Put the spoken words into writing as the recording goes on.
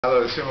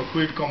Allora, siamo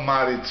qui con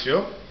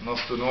Maurizio,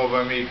 nostro nuovo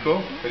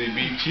amico per I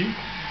bici,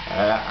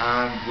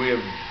 and we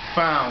have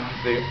found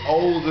the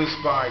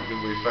oldest bike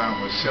that we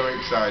found. We're so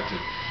excited.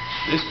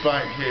 This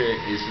bike here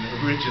is an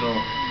original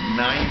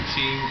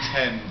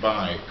 1910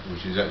 bike,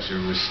 which is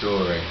actually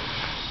restoring.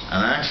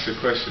 And I asked the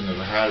question of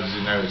how does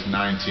he know it's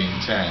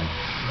 1910?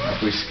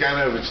 If we scan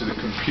over to the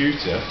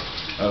computer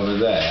over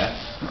there,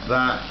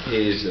 that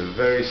is a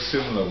very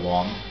similar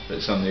one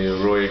that's on the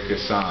Eroica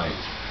site.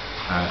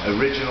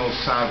 Original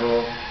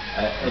saddle,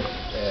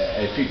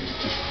 effici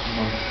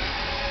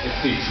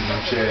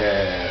non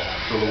c'è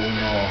solo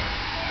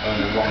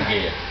only one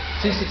gear.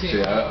 Sì.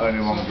 Only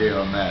one gear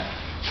on there.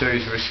 So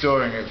he's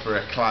restoring it for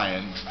a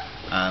client,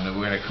 and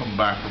we're going to come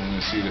back and we're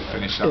going to see the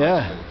finished article.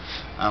 Yeah.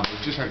 And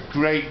we've just had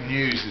great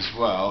news as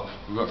well.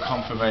 We've got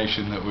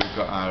confirmation that we've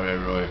got our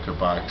Eroica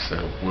bike, so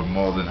we're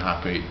more than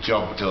happy.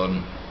 Job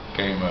done.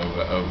 Game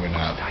over and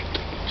out.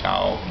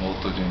 Ciao,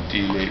 molto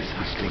gentile,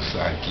 sto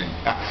cycling.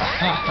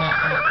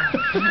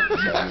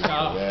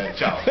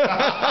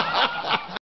 Ciao.